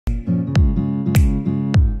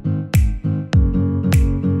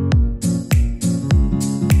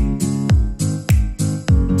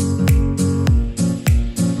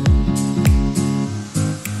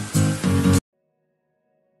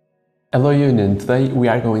Hello Union, today we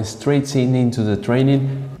are going straight into the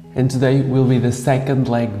training and today will be the second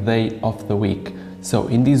leg day of the week. So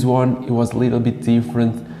in this one it was a little bit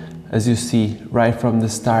different. As you see right from the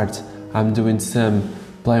start I'm doing some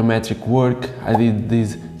plyometric work. I did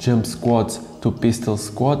these jump squats to pistol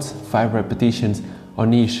squats, 5 repetitions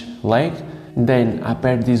on each leg. And then I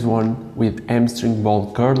paired this one with hamstring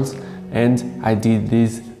ball curls and I did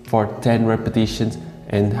this for 10 repetitions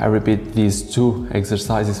and I repeat these 2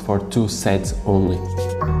 exercises for 2 sets only.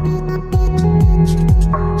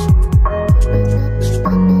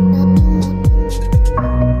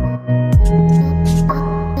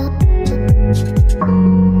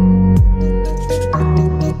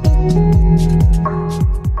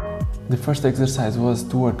 The first exercise was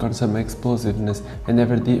to work on some explosiveness and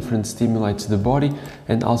have different stimuli to the body,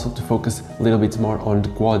 and also to focus a little bit more on the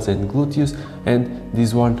quads and gluteus, and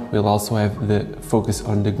this one will also have the focus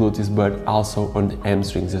on the gluteus but also on the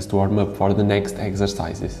hamstrings, just to warm up for the next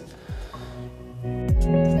exercises.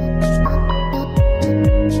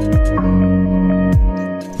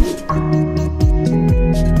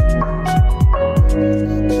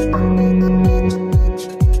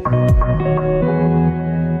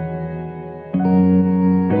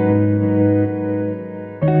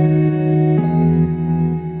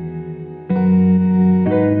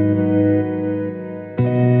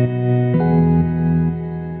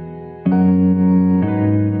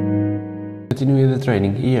 Continuing the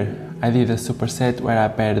training here, I did a superset where I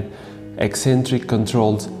paired eccentric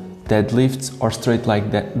controlled deadlifts or straight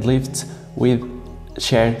leg deadlifts with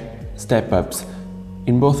chair step-ups.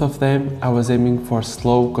 In both of them I was aiming for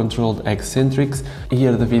slow controlled eccentrics.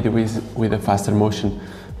 Here the video is with a faster motion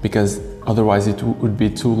because otherwise it would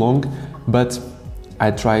be too long, but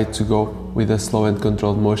I tried to go with a slow and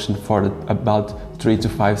controlled motion for about 3 to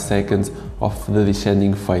 5 seconds of the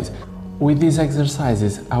descending phase. With these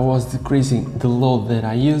exercises I was decreasing the load that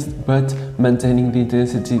I used but maintaining the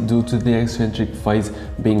intensity due to the eccentric phase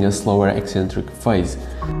being a slower eccentric phase.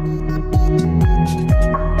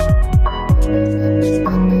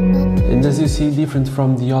 And as you see, different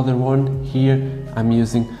from the other one, here I'm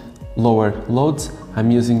using lower loads.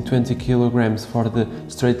 I'm using 20 kilograms for the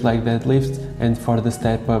straight leg deadlifts, and for the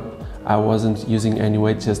step up I wasn't using any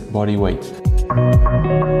weight, just body weight.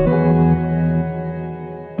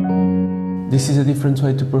 This is a different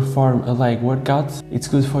way to perform a leg workout. It's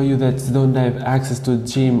good for you that don't have access to a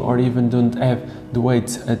gym or even don't have the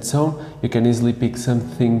weights at home. You can easily pick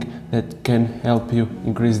something that can help you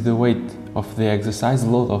increase the weight of the exercise,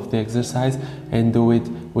 load of the exercise, and do it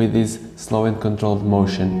with this slow and controlled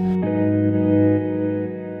motion.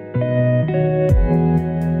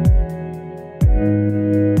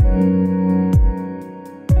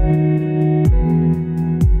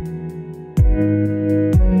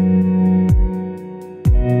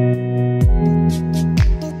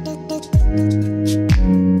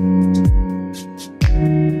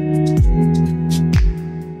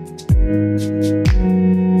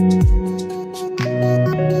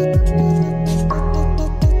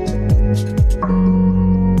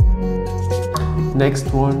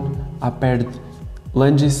 Next one, I paired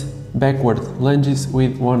lunges, backward lunges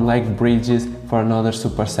with 1 leg bridges for another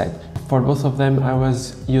superset. For both of them I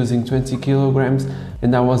was using 20 kilograms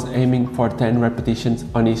and I was aiming for 10 repetitions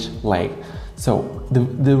on each leg. So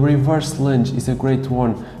the reverse lunge is a great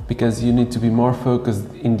one because you need to be more focused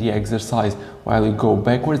in the exercise while you go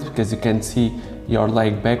backwards, because you can see your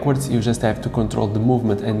leg backwards. You just have to control the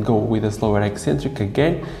movement and go with a slower eccentric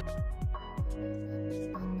again.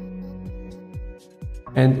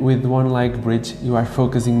 And with 1 leg bridge you are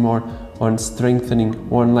focusing more on strengthening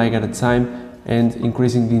 1 leg at a time and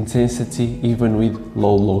increasing the intensity even with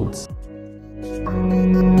low loads.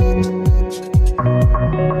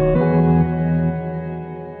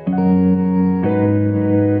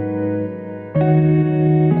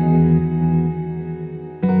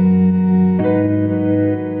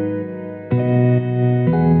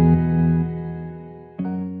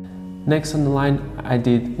 Next on the line I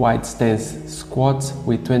did wide stance squats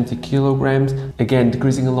with 20 kilograms, again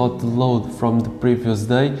decreasing a lot the load from the previous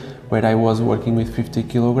day where I was working with 50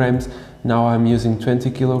 kilograms. Now I'm using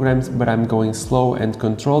 20 kilograms but I'm going slow and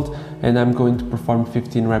controlled, and I'm going to perform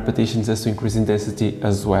 15 repetitions just to increase intensity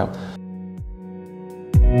as well.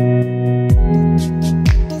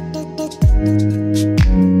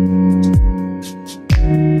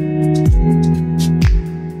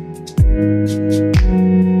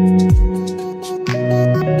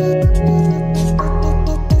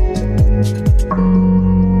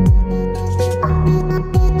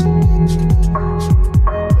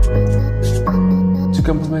 To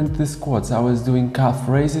complement the squats, I was doing calf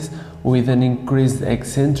raises with an increased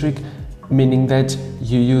eccentric meaning that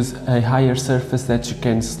you use a higher surface that you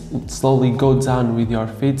can slowly go down with your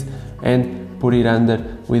feet and put it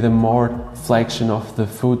under with a more flexion of the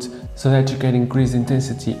foot, so that you can increase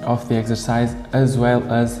intensity of the exercise as well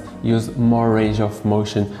as use more range of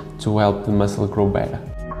motion to help the muscle grow better.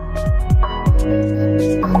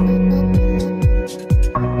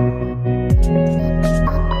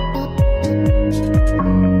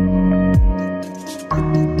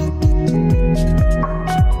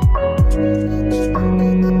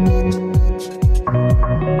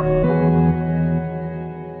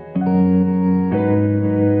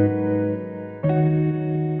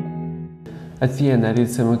 At the end I did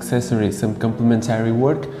some accessories, some complementary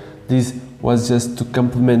work. This was just to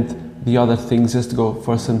complement the other things, just to go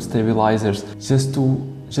for some stabilizers, just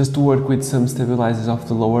to work with some stabilizers of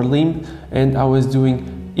the lower limb. And I was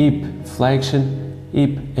doing hip flexion,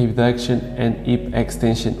 hip abduction and hip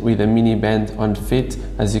extension with a mini band on feet,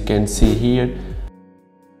 as you can see here.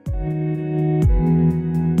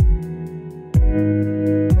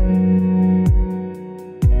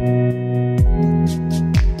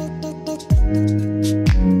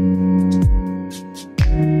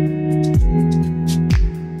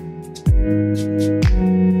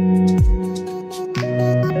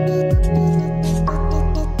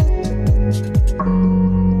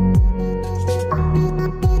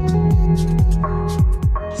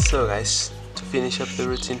 So guys, to finish up the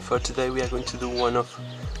routine for today, we are going to do one of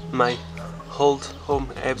my hold home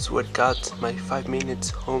abs workout, my 5 minutes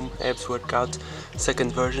home abs workout.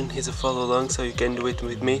 Second version is a follow along, so you can do it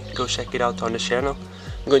with me. Go check it out on the channel.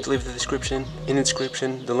 I'm going to leave in the description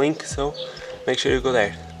the link, so make sure you go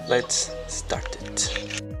there. Let's start it.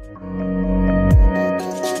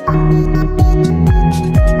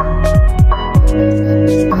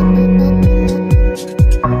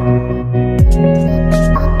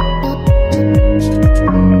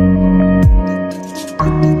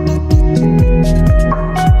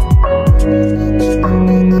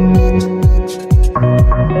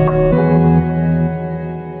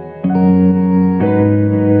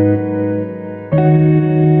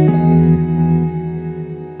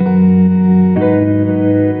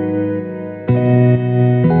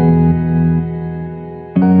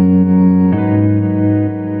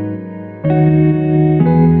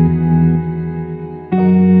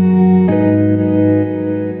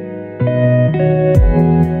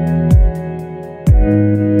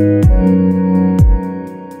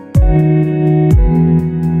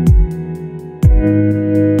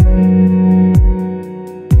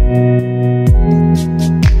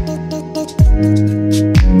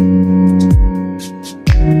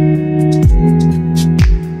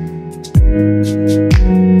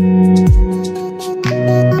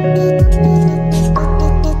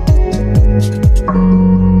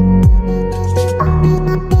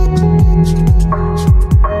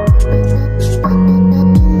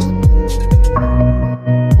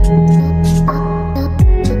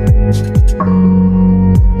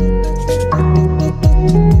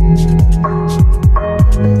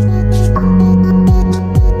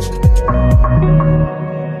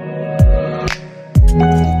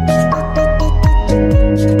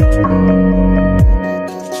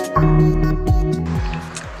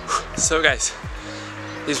 So guys,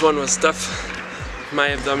 this one was tough. My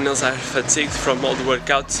abdominals are fatigued from all the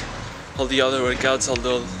workouts, all the other workouts,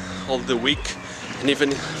 all the week, and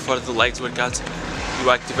even for the legs workouts, you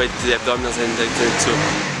activate the abdominals and they tend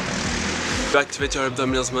to activate your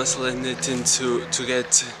abdominals muscle, and they tend to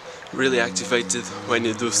get really activated when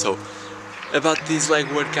you do so. About this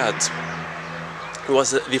leg workout, it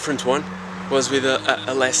was a different one. It was with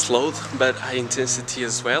a less load but high intensity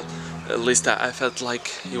as well. At least I felt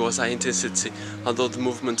like it was high intensity, although the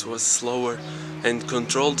movement was slower and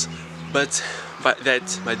controlled. But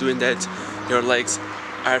by doing that, your legs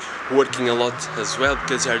are working a lot as well,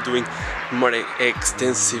 because you are doing more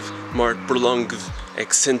extensive, more prolonged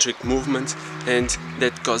eccentric movement, and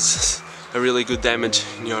that causes a really good damage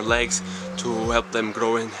in your legs to help them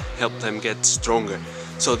grow and help them get stronger.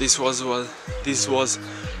 So this was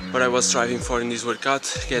what I was striving for in this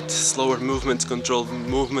workout: get slower movements, controlled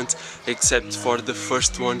movements, except for the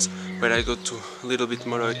first ones where I got to a little bit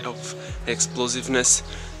more of explosiveness,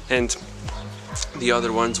 and the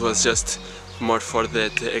other ones was just more for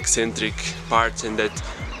that eccentric part and that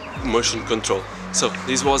motion control. So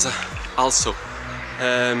this was also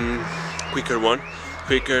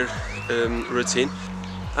quicker routine.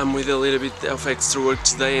 I'm with a little bit of extra work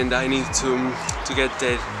today, and I need to get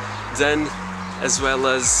that done, as well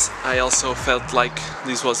as I also felt like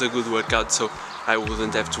this was a good workout, so I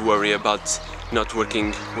wouldn't have to worry about not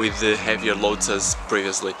working with the heavier loads as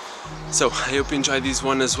previously. So I hope you enjoyed this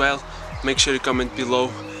one as well. Make sure you comment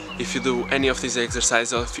below if you do any of these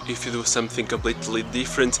exercises or if you do something completely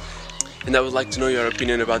different. And I would like to know your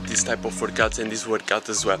opinion about this type of workouts and this workout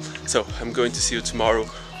as well. So I'm going to see you tomorrow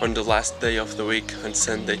on the last day of the week, on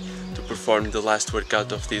Sunday, to perform the last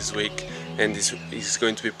workout of this week. And this is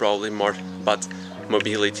going to be probably more about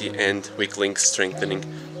mobility and weak link strengthening.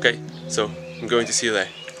 Okay, so I'm going to see you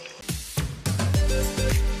there.